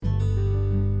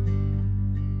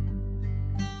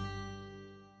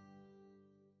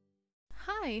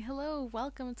Hi, hello,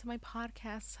 welcome to my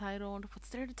podcast titled What's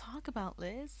There to Talk About,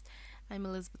 Liz? I'm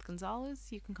Elizabeth Gonzalez.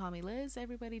 You can call me Liz.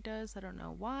 Everybody does. I don't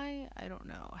know why. I don't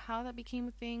know how that became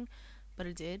a thing, but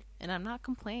it did, and I'm not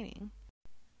complaining.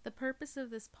 The purpose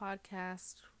of this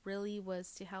podcast really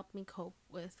was to help me cope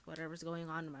with whatever's going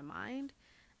on in my mind.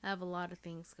 I have a lot of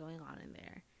things going on in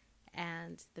there,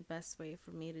 and the best way for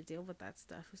me to deal with that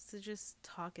stuff is to just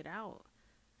talk it out.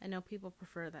 I know people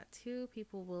prefer that too.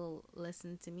 People will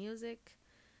listen to music.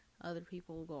 Other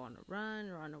people will go on a run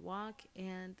or on a walk,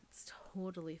 and it's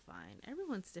totally fine.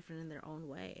 Everyone's different in their own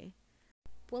way.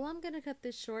 Well, I'm gonna cut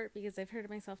this short because I've heard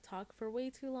myself talk for way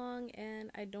too long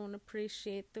and I don't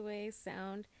appreciate the way I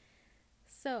sound.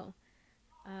 So,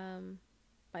 um,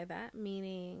 by that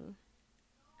meaning,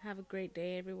 have a great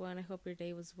day, everyone. I hope your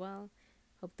day was well.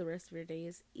 Hope the rest of your day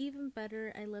is even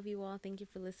better. I love you all. Thank you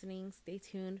for listening. Stay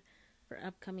tuned for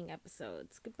upcoming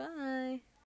episodes. Goodbye.